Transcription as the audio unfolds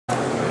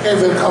Okay,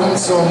 willkommen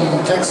zum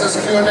Texas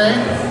Q&A.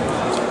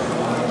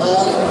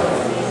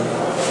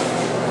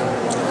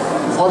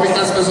 Freue mich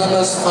ganz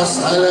besonders,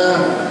 fast alle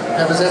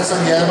der Besetzung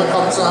hierher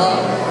bekommen zu haben.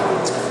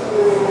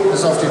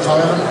 Bis auf die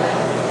teuren.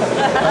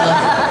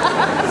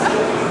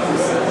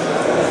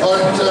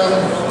 Und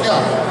ja,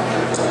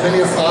 wenn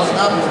ihr Fragen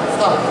habt,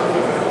 fragt.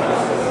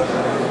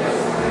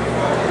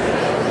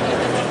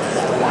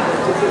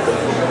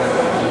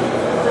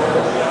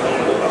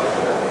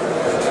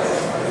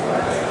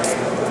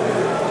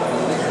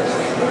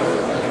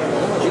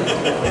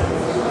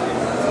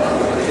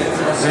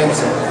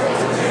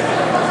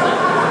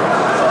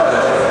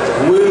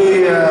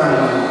 We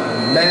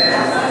met.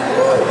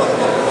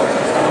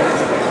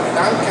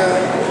 Danke.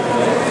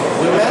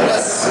 We met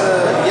us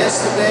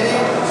yesterday.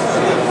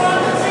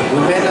 We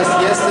met us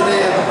yesterday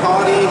at the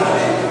party.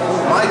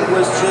 My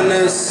question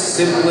is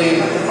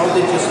simply, how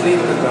did you sleep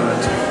the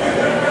night?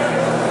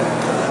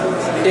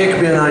 Ik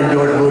ben een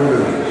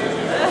Dortmunder.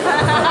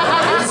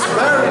 It's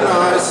very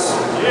nice.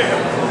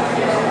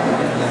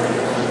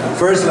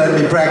 First, let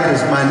me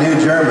practice my new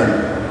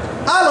German.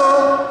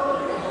 Hallo!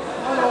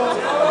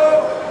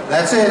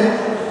 That's it.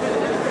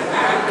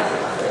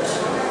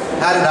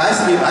 How did I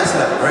sleep? I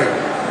slept great.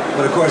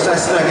 But of course, I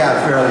snuck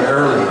out fairly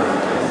early.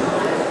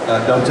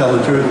 Don't tell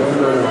the truth.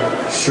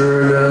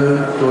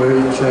 Schöne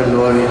deutsche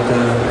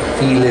Leute,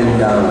 vielen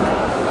Dank.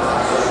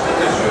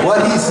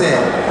 What he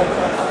said.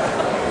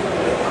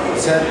 He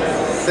said,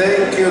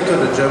 thank you to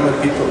the German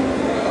people.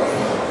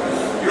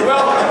 You're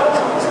welcome.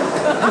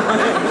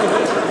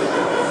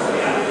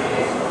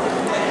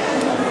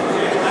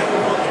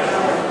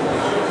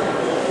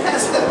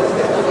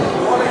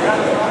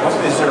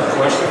 Is there a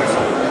question or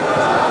something?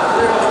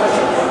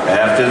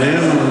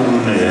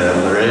 Afternoon,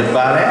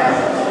 everybody.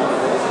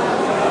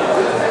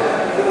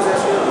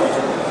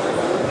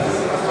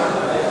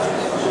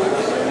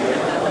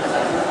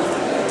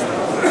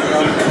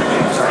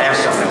 Sorry, ask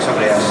something.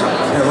 Somebody asked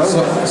something.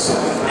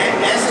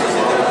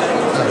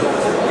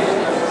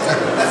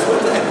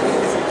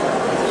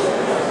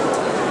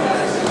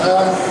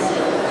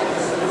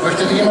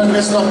 Möchte jemand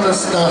wissen, ob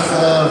das nach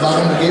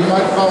wahren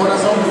Begebenheiten war oder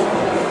so?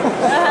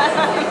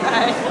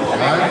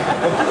 Nein. Nein?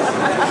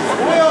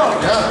 Ja.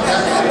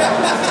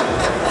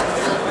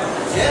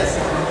 Yes?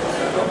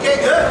 Okay,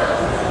 good.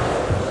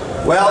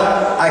 Well,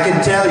 I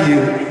can tell you,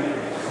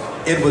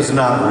 it was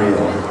not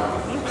real.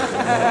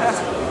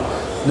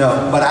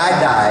 No, but I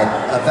died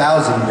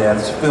 1,000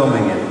 deaths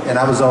filming it, and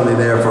I was only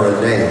there for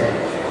a day.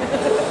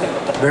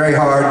 Very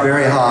hard,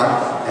 very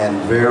hot,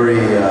 and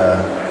very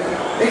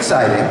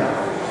exciting.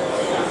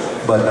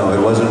 But no, it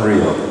wasn't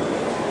real.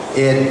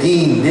 Guinn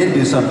did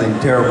do something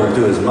terrible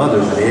to his mother,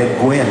 but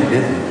Edwin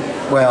didn't.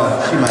 Well,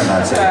 she might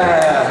not say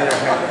that.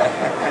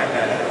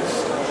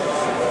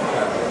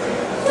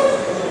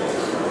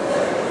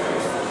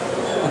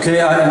 Okay,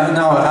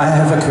 now I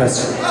have a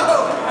question.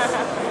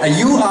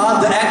 You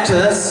are the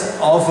actors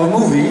of a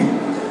movie,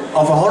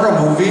 of a horror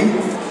movie.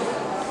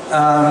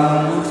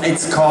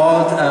 It's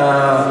called,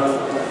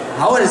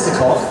 how is it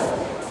called?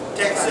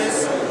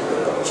 Texas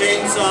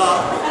Chain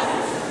Saw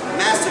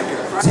Massacre.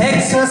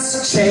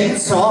 Texas Chain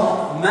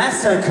Saw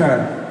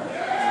Massacre.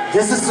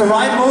 This is the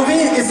right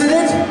movie, isn't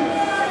it?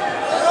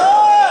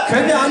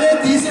 Können wir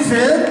alle diesen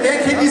Film? Wer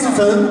kennt diesen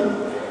Film?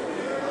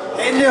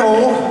 Hände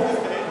hoch.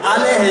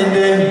 Alle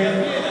Hände.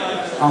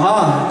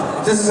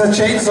 Aha. This is a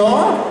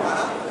chainsaw?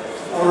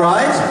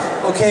 Alright.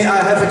 Okay,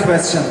 I have a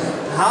question.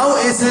 How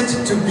is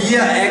it to be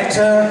an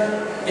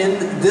actor in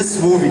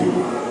this movie?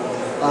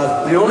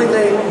 The only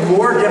thing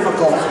more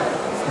difficult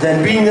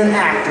than being an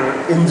actor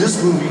in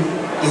this movie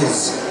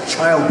is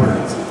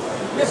childbirth.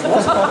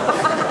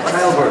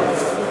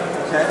 Childbirth.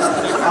 Okay?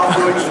 How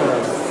good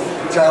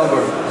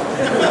childbirth.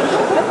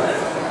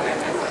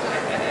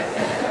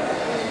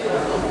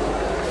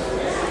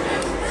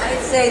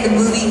 I'd say the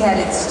movie had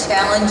its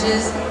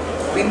challenges.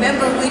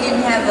 Remember, we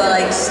didn't have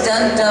like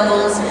stunt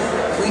doubles.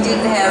 We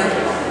didn't have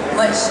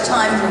much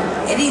time for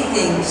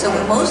anything, so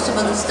most of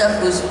the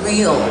stuff was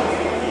real.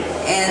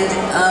 And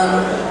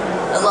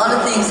a lot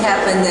of things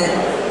happened that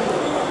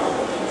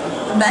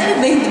might have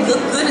made it look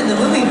good in the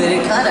movie, but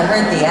it kind of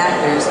hurt the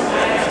actors.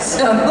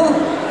 So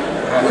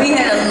we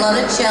had a lot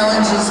of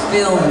challenges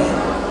filming.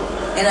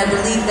 And I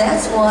believe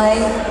that's why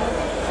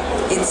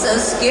it's so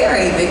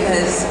scary,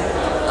 because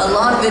a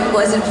lot of it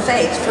wasn't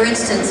faked. For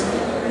instance,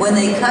 when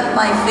they cut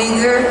my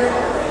finger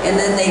and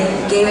then they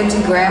gave it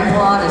to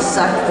Grandpa to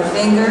suck the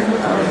finger.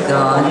 Oh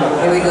God,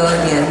 here we go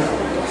again.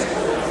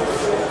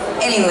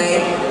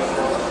 Anyway,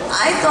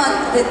 I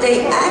thought that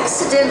they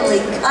accidentally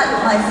cut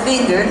my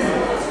finger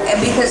and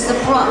because the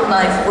prop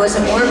knife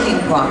wasn't working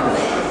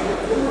properly.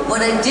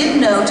 What I didn't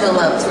know till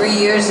about 3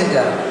 years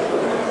ago,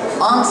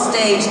 on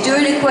stage,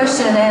 during a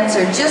question and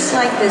answer, just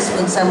like this,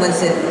 when someone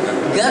said,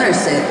 Gunner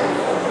said,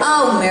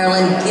 oh,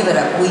 Marilyn, give it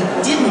up. We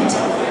didn't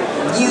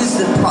use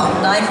the prop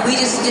knife. We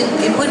just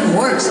didn't, it wouldn't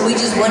work, so we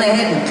just went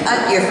ahead and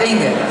cut your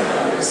finger.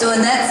 So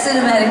in that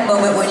cinematic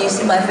moment when you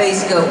see my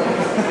face go,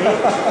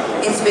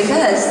 it's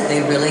because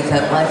they really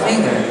cut my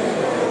finger.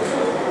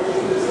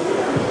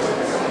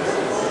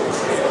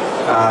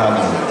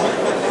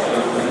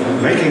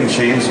 Making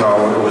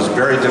Chainsaw was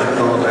very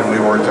difficult, and we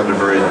worked under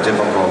very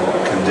difficult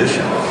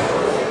conditions.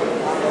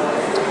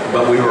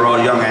 But we were all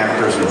young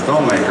actors and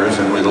filmmakers,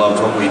 and we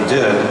loved what we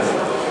did,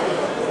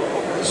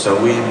 so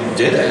we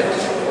did it.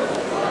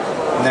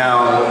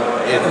 Now,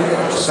 if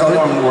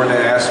someone were to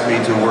ask me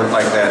to work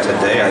like that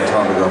today, I'd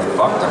tell them to go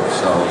fuck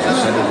themselves. I'd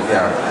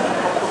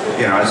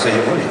say,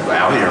 what are you,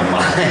 out of your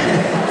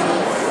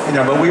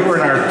mind? But we were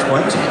in our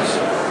 20s,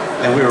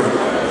 and we were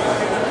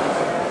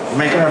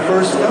making our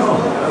first film.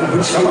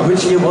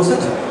 Which year was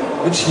it?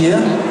 Which year?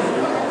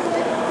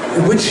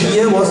 Which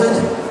year was it?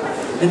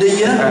 In the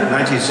year?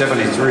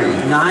 1973.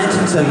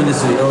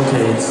 1973,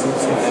 okay. It's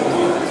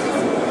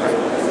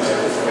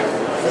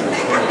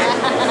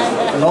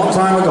a long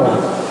time ago.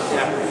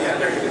 Yeah,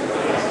 there you go.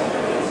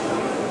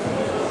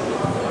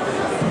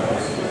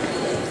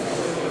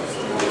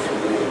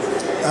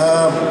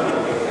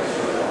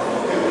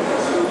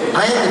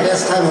 I had the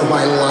best time of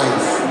my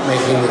life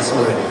making this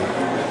movie.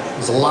 It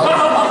was a lot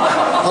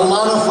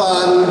of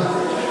fun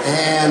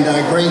and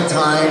a great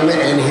time,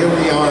 and here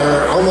we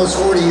are almost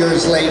 40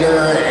 years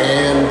later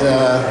and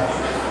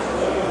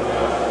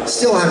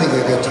still having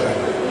a good time.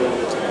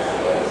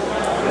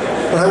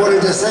 But I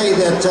wanted to say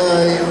that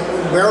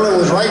Marilyn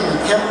was right, we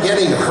kept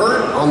getting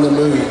hurt on the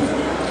movie.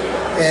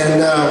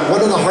 And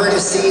one of the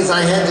hardest scenes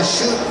I had to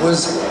shoot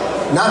was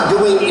not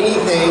doing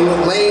anything,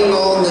 laying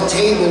on the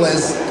table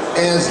as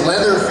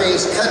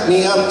Leatherface cut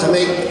me up to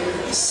make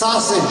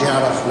sausage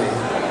out of me.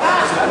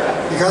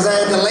 Because I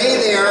had to lay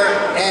there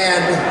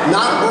and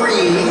not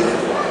breathe,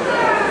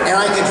 and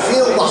I could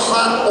feel the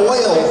hot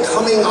oil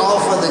coming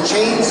off of the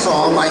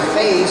chainsaw on my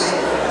face,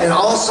 and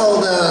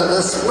also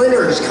the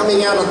splinters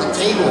coming out of the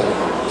table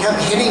kept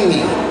hitting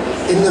me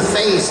in the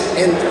face,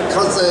 and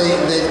because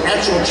the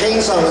actual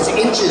chainsaw was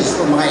inches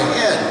from my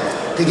head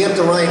to get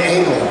the right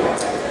angle.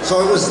 So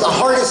it was the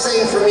hardest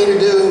thing for me to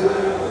do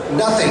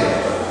nothing.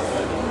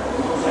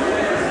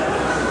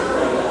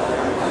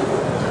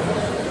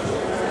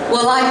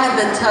 Well, I had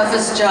the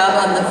toughest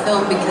job on the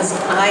film because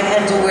I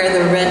had to wear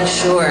the red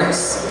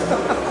shorts.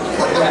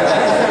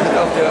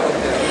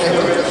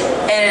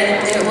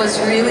 And it was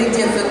really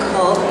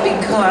difficult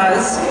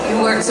because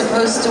you weren't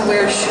supposed to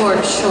wear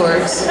short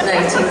shorts in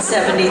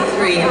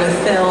 1973 in a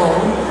film.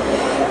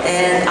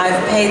 And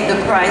I've paid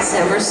the price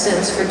ever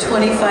since. For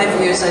 25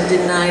 years I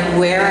denied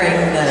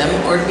wearing them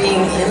or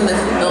being in the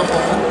film.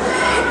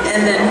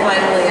 And then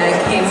finally I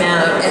came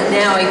out, and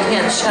now I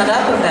can't shut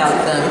up about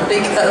them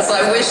because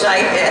I wish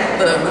I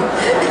had them.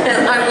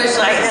 And I wish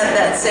I had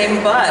that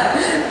same butt,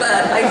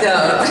 but I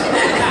don't.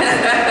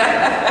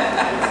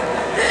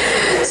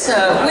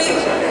 So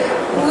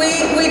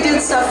we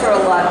did suffer a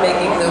lot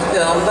making the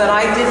film, but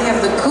I did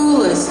have the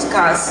coolest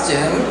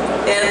costume,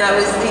 and I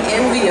was the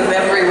envy of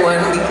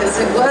everyone because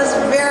it was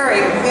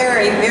very,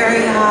 very,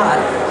 very hot.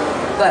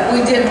 But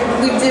we did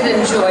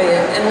enjoy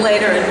it, and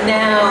later, and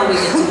now we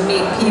get to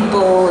meet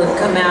people and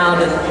come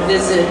out and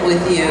visit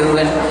with you,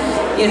 and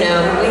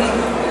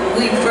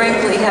we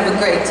frankly have a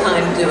great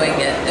time doing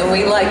it, and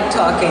we like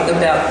talking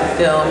about the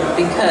film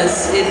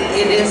because it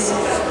is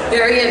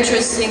very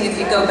interesting. If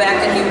you go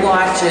back and you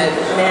watch it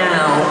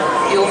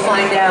now, you'll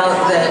find out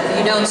that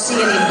you don't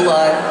see any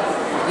blood,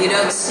 you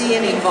don't see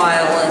any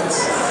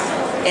violence.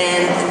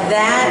 And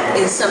that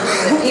is something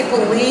that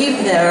people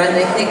leave there and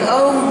they think,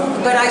 oh,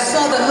 but I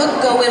saw the hook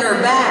go in her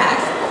back.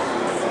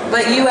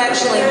 But you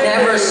actually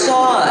never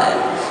saw it.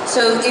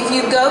 So if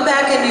you go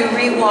back and you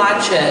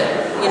rewatch it,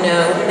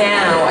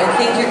 now, I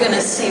think you're going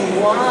to see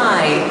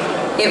why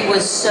it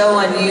was so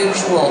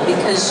unusual.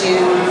 Because you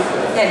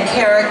had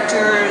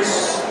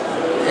characters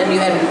and you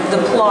had the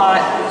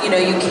plot,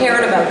 you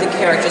cared about the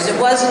characters. It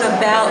wasn't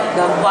about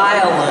the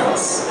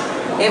violence.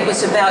 It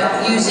was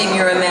about using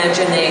your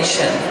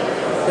imagination.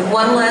 And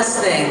one last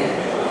thing,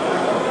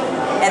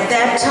 at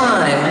that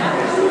time,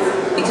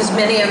 because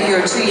many of you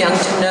are too young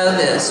to know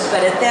this,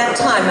 but at that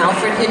time,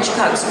 Alfred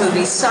Hitchcock's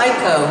movie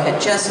Psycho had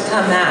just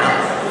come out.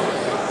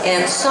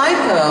 And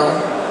Psycho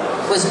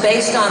was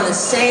based on the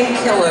same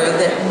killer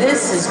that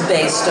this is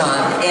based on,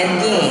 Ed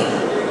Guinn.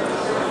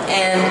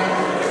 And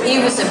he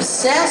was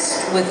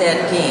obsessed with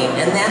Ed Guinn,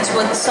 and that's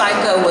what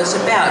Psycho was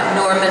about.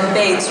 Norman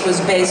Bates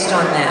was based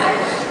on that.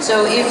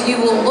 So if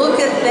you will look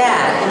at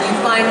that and you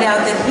find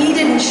out that he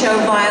didn't show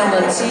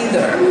violence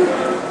either,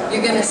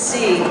 you're going to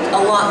see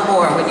a lot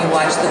more when you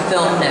watch the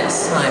film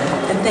next time.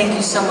 And thank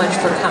you so much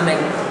for coming.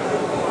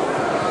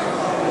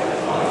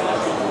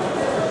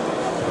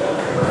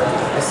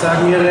 Was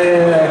sagen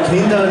Ihre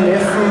Kinder,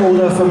 Neffen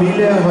oder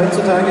Familie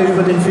heutzutage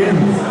über den Film?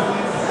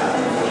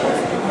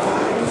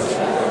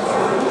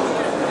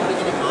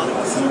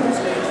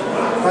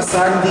 Was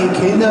sagen die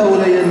Kinder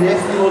oder Ihre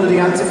Neffen oder die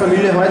ganze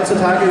Familie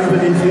heutzutage über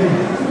den Film?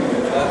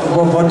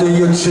 What do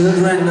your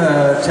children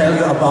tell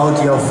you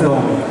about your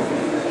film?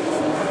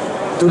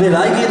 Do they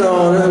like it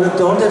or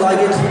don't they like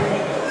it?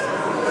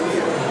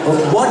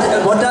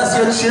 What does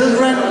your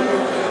children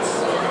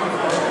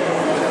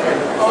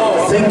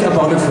think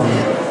about the film?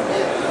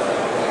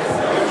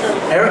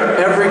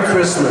 Every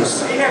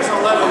Christmas. He has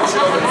 11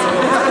 children.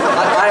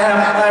 I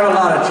have a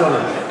lot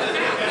children.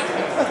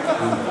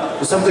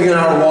 There's something in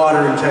our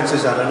water in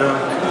Texas, I don't know.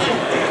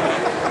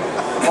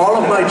 All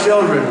of my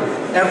children,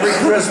 every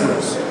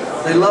Christmas,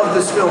 they love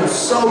this film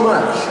so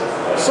much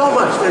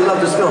they love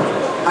this film.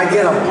 I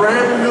get a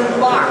brand new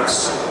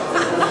box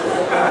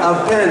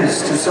of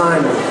pens to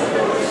sign with.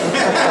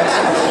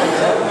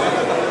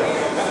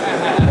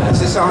 Is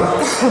this on?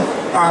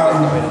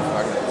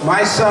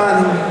 My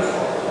son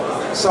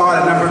saw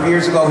it a number of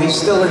years ago. He's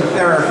still in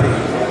therapy.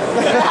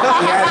 He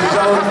has his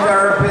own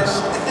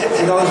therapist.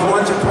 He goes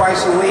once or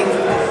twice a week,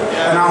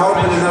 and I hope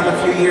in another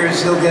few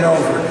years he'll get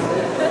over it.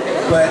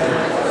 But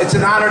it's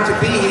an honor to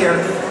be here,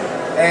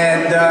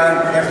 and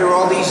after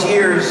all these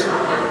years,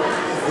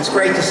 it's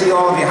great to see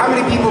all of you. How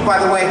many people, by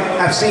the way,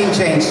 have seen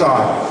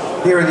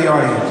Chainsaw here in the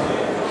audience?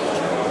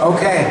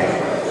 Okay,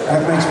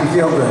 that makes me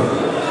feel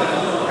good.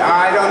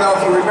 I don't know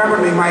if you remember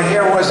me, my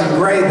hair wasn't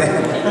gray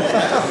then.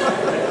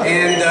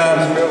 And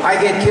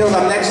I get killed,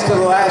 I'm next to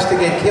the last to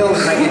get killed,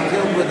 and I get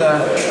killed with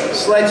a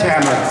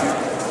sledgehammer.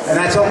 And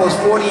that's almost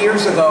 40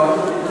 years ago,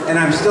 and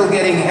I'm still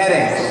getting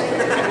headaches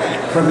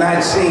from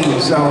that scene,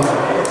 so,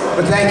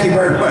 but thank you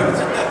very much.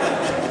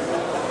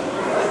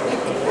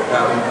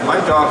 My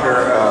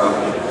daughter,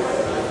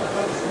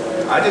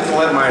 I didn't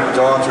let my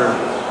daughter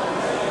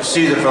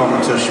see the film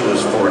until she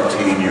was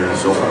 14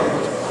 years old.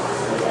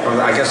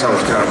 I guess I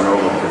was kind of an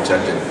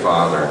overprotective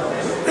father.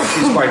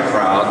 She's quite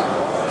proud.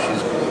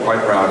 She's quite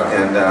proud,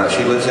 and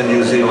she lives in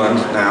New Zealand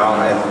now,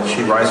 and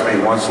she writes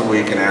me once a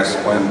week and asks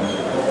when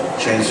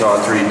Chainsaw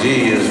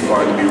 3D is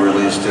going to be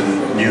released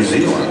in New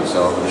Zealand.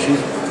 So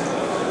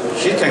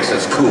she thinks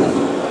it's cool,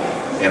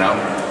 you know.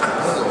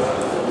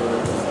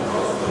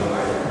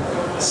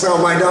 So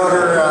my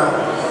daughter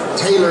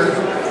Taylor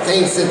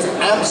thinks it's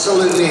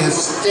absolutely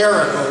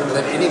hysterical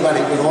that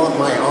anybody would want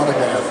my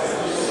autograph.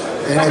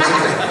 And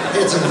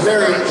it's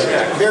very,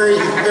 very,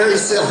 very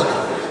silly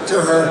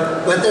to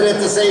her. But then at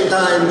the same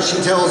time,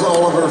 she tells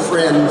all of her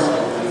friends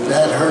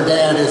that her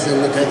dad is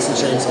in the Texas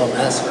Chain Saw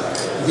Massacre,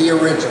 the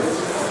original.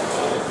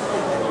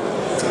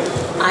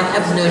 I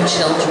have no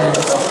children.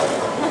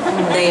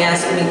 They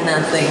ask me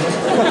nothing.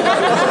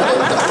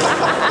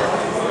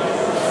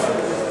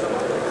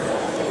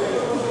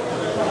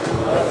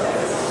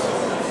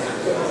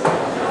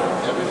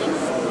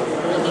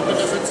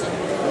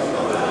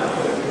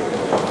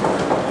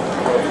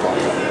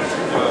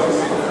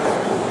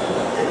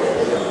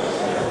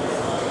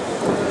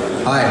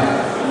 Hi.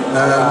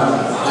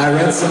 I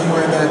read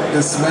somewhere that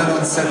the smell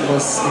on set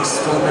was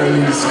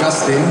extraordinarily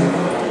disgusting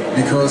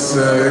because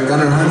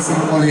Gunnar Hansen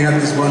only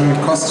had this one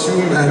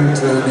costume, and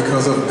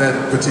because of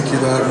that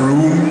particular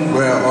room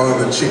where all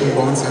the chicken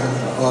bones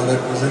and all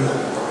that was in.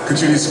 Could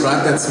you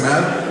describe that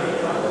smell?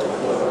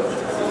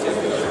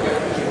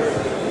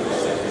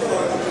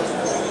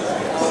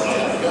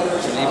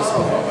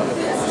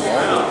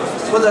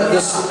 Well,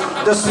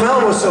 the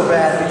smell was so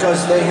bad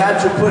because they had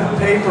to put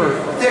paper,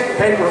 thick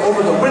paper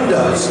over the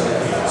windows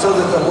so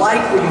that the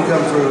light wouldn't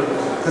come through,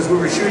 because we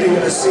were shooting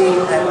a scene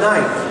at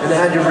night and it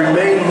had to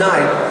remain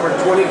night for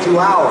 22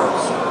 hours.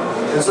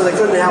 And so they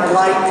couldn't have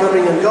light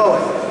coming and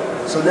going.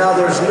 So now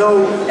there's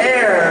no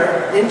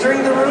air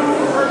entering the room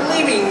or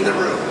leaving the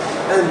room.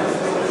 And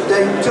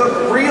they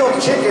took real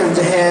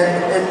chicken's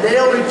head and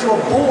nailed it to a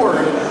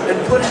board and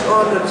put it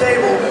on the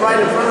table right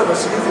in front of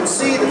us. So you can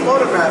see the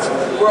photographs.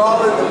 We're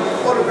all in the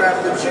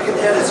photograph, the chicken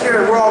head is here,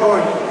 and we're all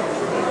going.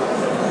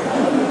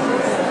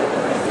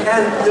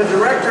 And the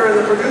director and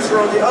the producer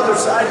on the other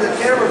side of the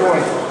camera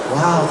going,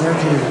 wow, they're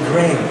doing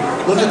great.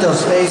 Look at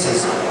those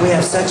faces. We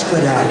have such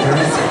good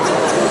actors.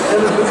 And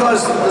it was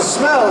because the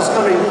smell is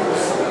coming.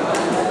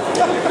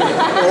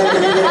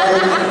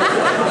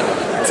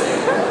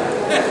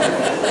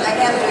 I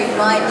have to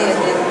remind him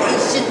that he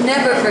should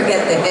never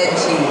forget the head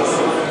cheese.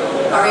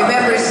 I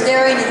remember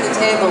staring at the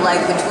table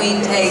like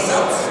between takes,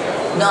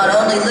 not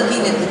only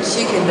looking at the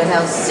chicken, but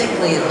how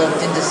sickly it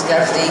looked and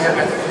disgusting.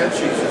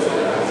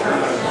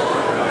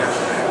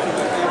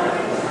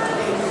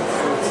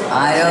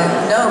 I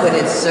don't know, but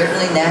it's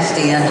certainly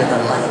nasty under the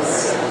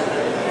lights.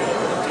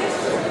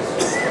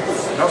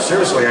 No,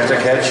 seriously, I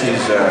think head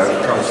cheese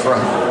comes from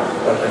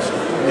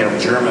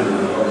German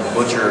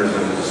butchers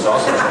and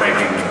sausage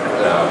making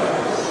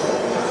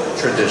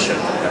tradition.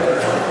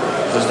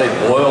 Because they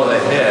boil the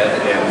head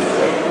and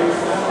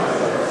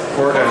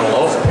pour it in a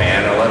loaf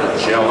pan and let it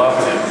gel up.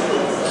 And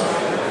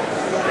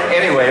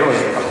anyway, it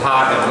was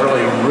hot and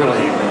really,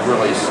 really,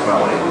 really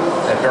smelly.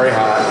 And very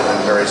hot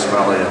and very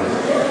smelly.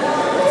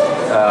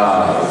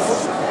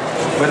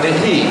 But the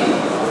heat,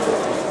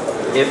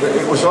 it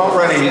was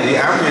already, the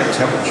ambient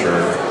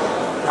temperature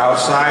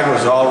outside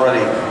was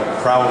already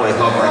probably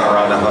hovering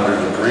around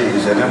 100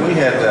 degrees. And then we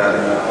had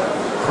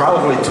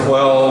probably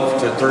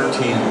 12 to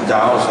 13,000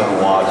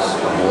 watts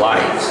of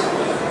light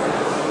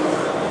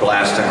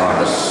blasting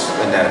on us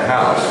in that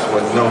house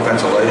with no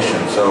ventilation.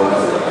 So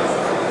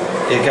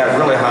it got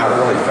really hot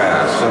really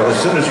fast. So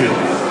as soon as you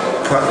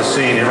cut the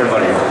scene,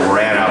 everybody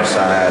ran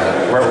outside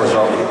where it was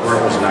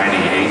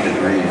 98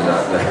 degrees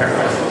out there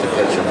to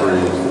catch a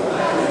breeze.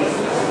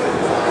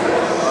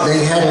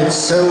 they had it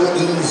so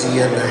easy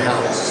in the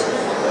house.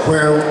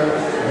 Where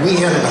we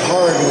had it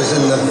hard was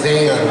in the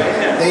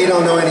van. They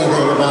don't know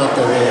anything about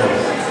the van.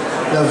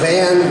 The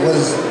van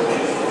was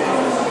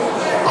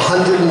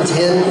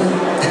 110.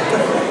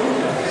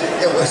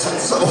 It was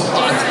so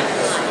hot.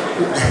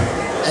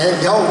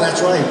 And oh,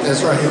 that's right.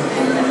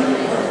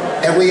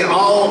 And we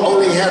all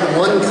only had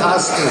one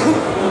costume.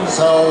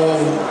 So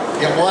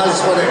it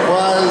was what it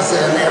was,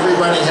 and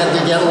everybody had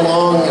to get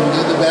along and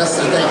do the best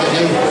that they could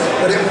do.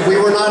 But we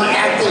were not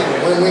acting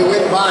when we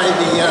went by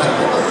the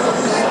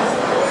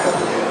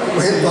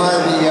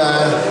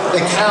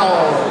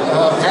cow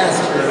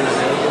pastures,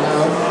 you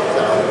know,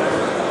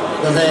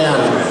 the van,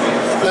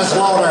 the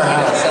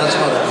slaughterhouse. That's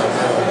what it was.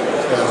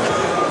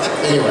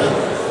 Yeah. Anyway.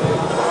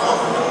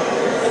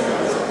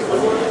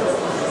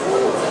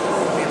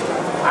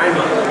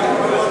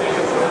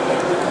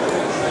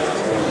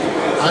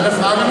 Eine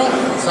Frage noch?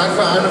 Zeit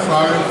für eine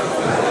Frage.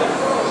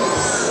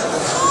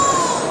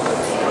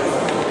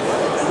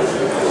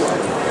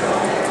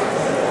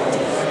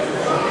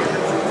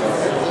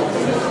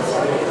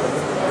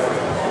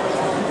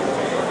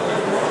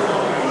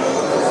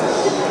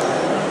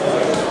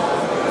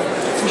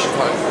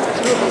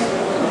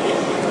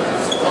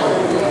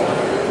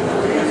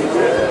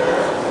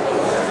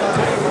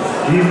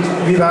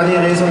 Wie war die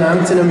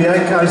Resonanz in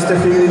Amerika, als der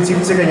Film in den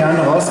 70er Jahren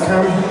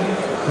rauskam?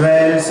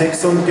 Weil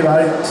Sex und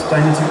Gewalt da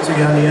in den 70er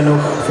Jahren eher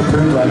noch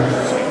verpönt waren.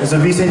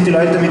 Also wie sind die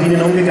Leute mit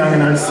ihnen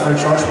umgegangen als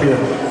Schauspieler,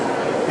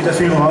 wie der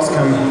Film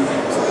rauskam?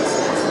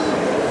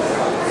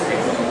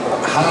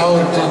 How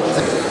did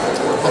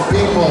the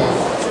people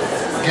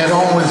get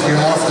on with you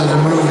after the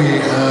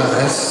movie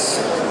has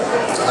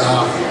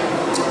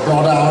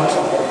brought out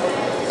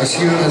as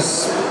you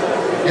as,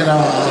 you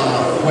know,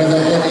 whether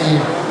any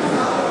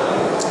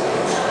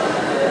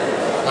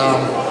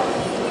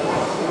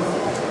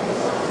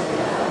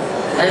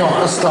hang on,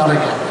 let's start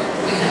again.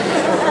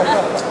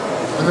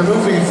 When the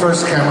movie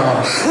first came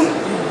out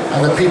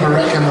and the people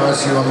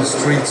recognized you on the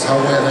streets, how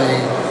were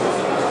they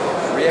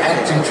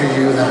reacting to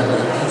you then?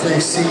 Did they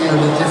see you in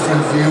a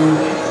different view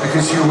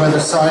because you were the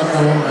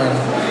psycho and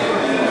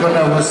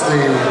Gunnar was the,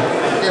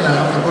 you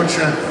know, the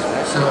butcher?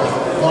 So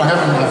what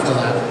happened after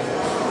that?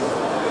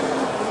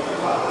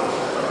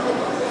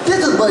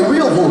 This is my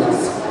real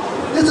voice.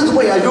 This is the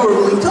way I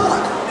normally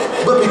talk.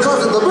 But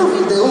because of the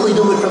movie, they only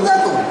knew it from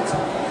that voice.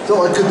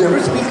 So I could never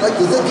speak like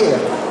this again.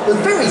 It was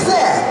very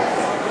sad.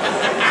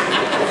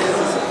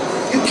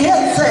 You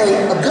can't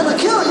say, I'm gonna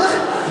kill you.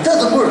 It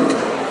doesn't work.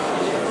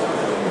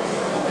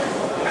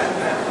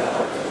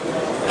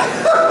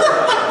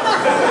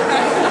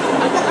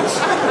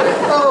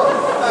 Oh,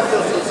 I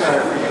feel so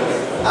sorry for you.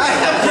 I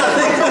have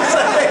nothing to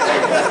say.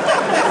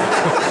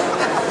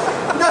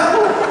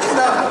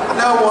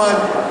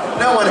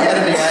 No one had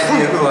any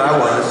idea who I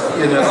was,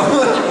 you know,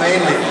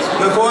 mainly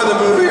before the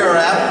movie or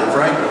after,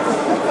 frankly.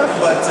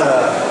 But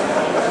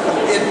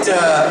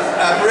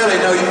I really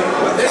know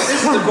this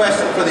is the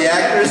question for the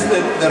actors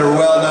that are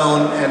well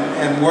known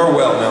and were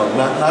well known,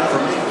 not for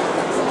me.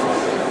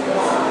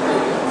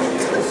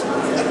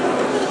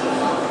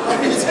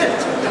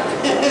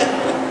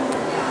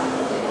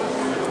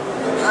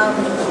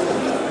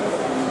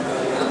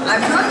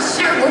 I'm not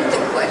sure what the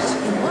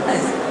question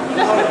was.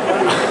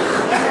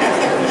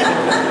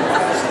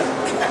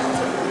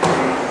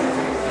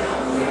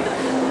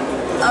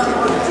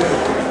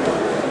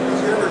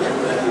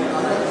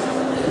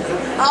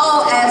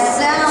 Oh, as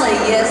Sally,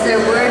 yes, there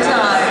were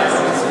times.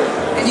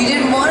 And you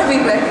didn't want to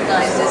be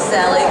recognized as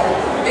Sally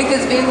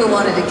because people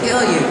wanted to kill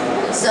you.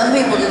 Some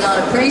people did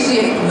not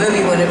appreciate the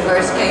movie when it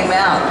first came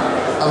out.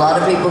 A lot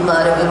of people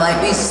thought it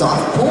might be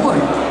soft porn.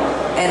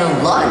 And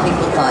a lot of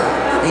people thought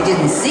they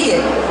didn't see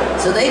it,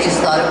 so they just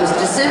thought it was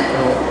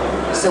deceitful.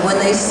 So when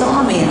they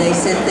saw me and they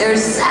said,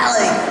 there's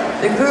Sally,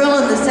 the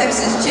girl in the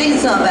Texas Chain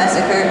Saw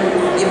Massacre,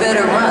 you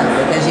better run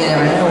because you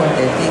never know what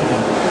they're thinking.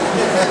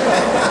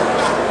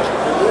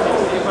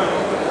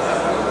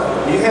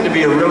 You had to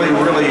be a really,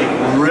 really,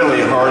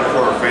 really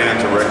hardcore fan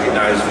to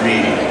recognize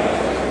me.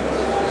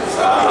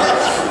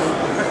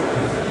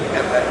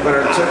 But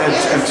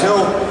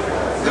until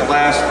the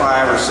last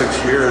 5 or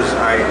 6 years,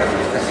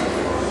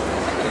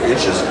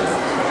 it's just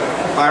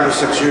 5 or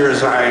 6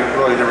 years, I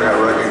really never got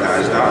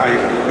recognized. Now,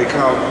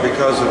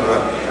 because of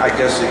I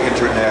guess the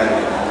internet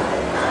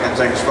and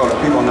things, folks,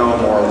 people know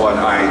more what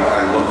I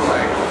look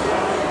like.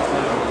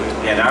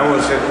 And I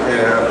was at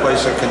a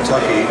place in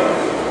Kentucky,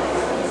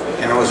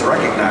 and I was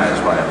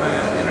recognized by a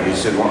man. You know, he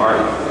said, "Well,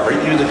 are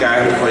you the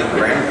guy who played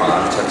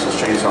Grandpa in Texas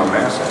Chain Saw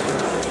Massacre?"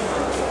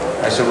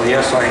 I said, "Well,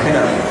 yes, I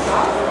am."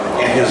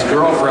 And his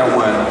girlfriend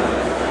went,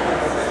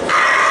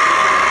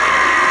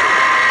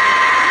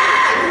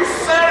 "You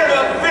son of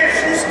a bitch!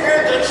 You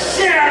scared the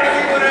shit out of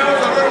me when I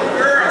was a little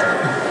girl."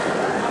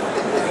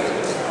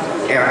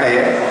 And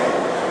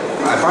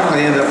I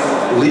finally ended up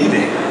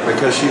leaving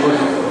because she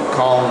wouldn't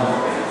calm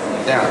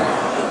down.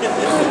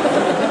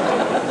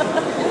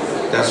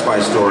 That's my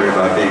story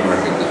about being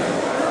recognized.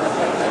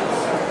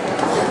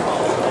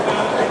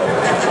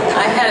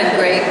 I had a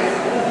great,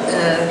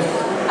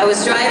 I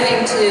was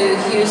driving to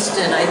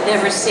Houston. I'd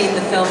never seen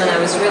the film, and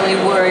I was really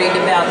worried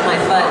about my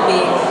butt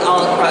being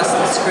all across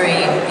the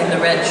screen in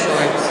the red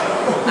shorts.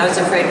 I was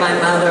afraid my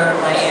mother or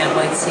my aunt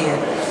might see it.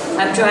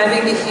 I'm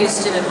driving to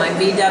Houston in my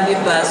VW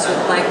bus with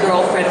my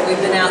girlfriend.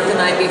 We've been out the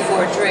night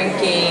before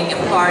drinking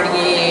and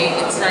partying.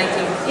 It's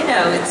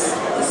it's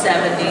the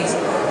 70s.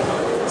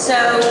 So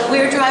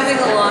we're driving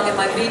along in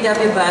my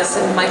VW bus,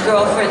 and my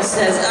girlfriend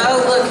says,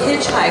 "Oh, look,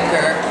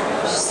 hitchhiker."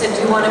 She said,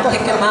 "Do you want to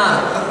pick him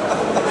up?"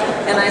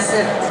 And I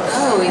said,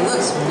 "Oh, he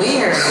looks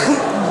weird."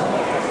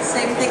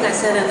 Same thing I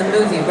said in the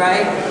movie,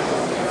 right?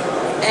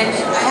 And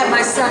I have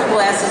my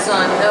sunglasses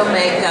on, no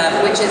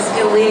makeup, which is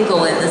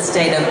illegal in the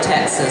state of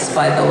Texas,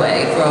 by the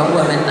way, for a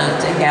woman not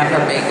to have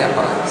her makeup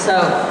on. So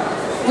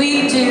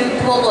we do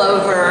pull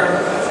over,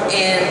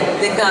 and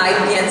the guy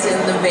gets in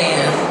the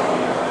van,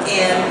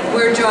 and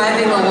we're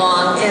driving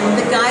along, and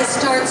the guy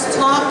starts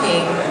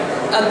talking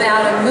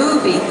about a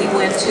movie he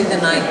went to the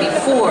night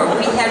before.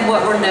 We had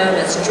what were known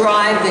as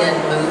drive-in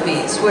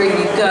movies, where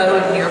you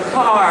go in your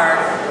car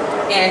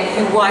and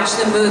you watch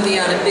the movie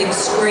on a big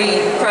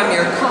screen from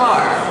your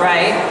car,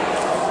 right?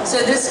 So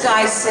this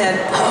guy said,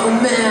 "Oh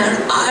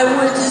man, I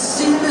went to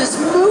see this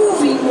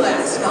movie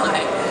last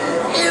night.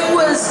 It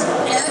was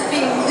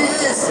effing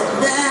this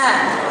and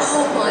that.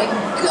 Oh my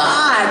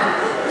God,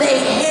 they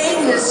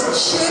hang this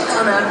chick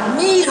on a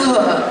meat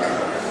hook."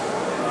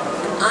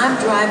 I'm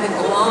driving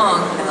along,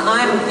 and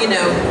I'm,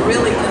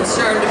 really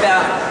concerned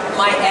about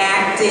my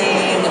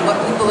acting and what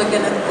people are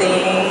going to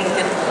think.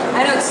 And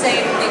I don't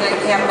say anything.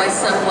 I have my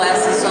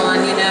sunglasses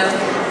on,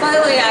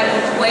 Finally,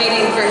 I'm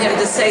waiting for him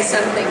to say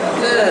something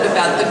good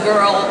about the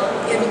girl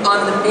on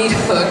the meat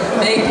hook.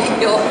 Maybe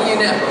he'll,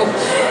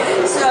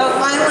 So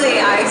finally,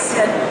 I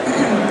said,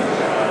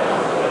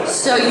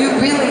 "So you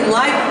really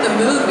liked the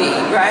movie,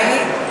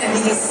 right?" And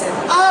he said,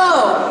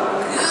 "Oh,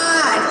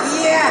 God,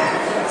 yeah."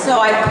 So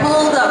I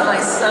pulled up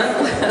my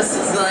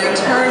sunglasses and I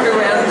turned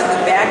around to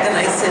the back and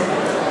I said,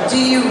 "Do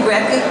you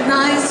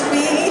recognize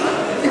me?"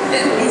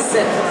 And he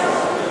said,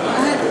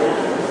 "What?"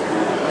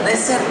 And I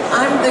said,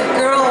 "I'm the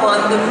girl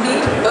on the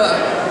meat hook."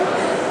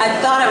 I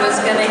thought I was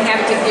going to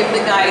have to give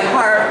the guy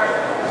heart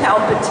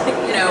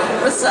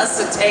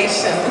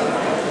resuscitation.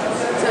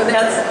 So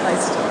that's my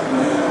story.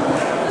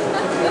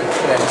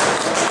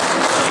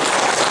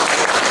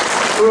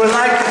 We would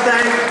like to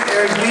thank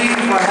Edwin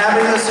for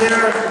having us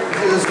here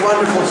to this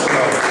wonderful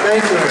show.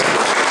 Thank you.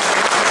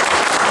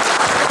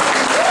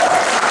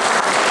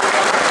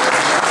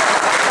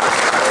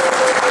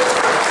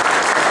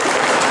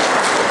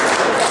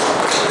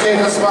 Okay,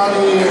 das war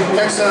die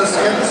Texas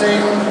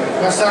Chain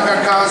Massacre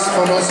Cast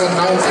von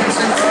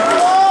 1973.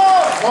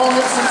 Morgen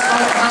ist es noch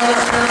ein Teil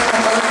des Films von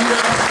Marilyn.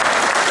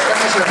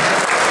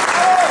 Dankeschön.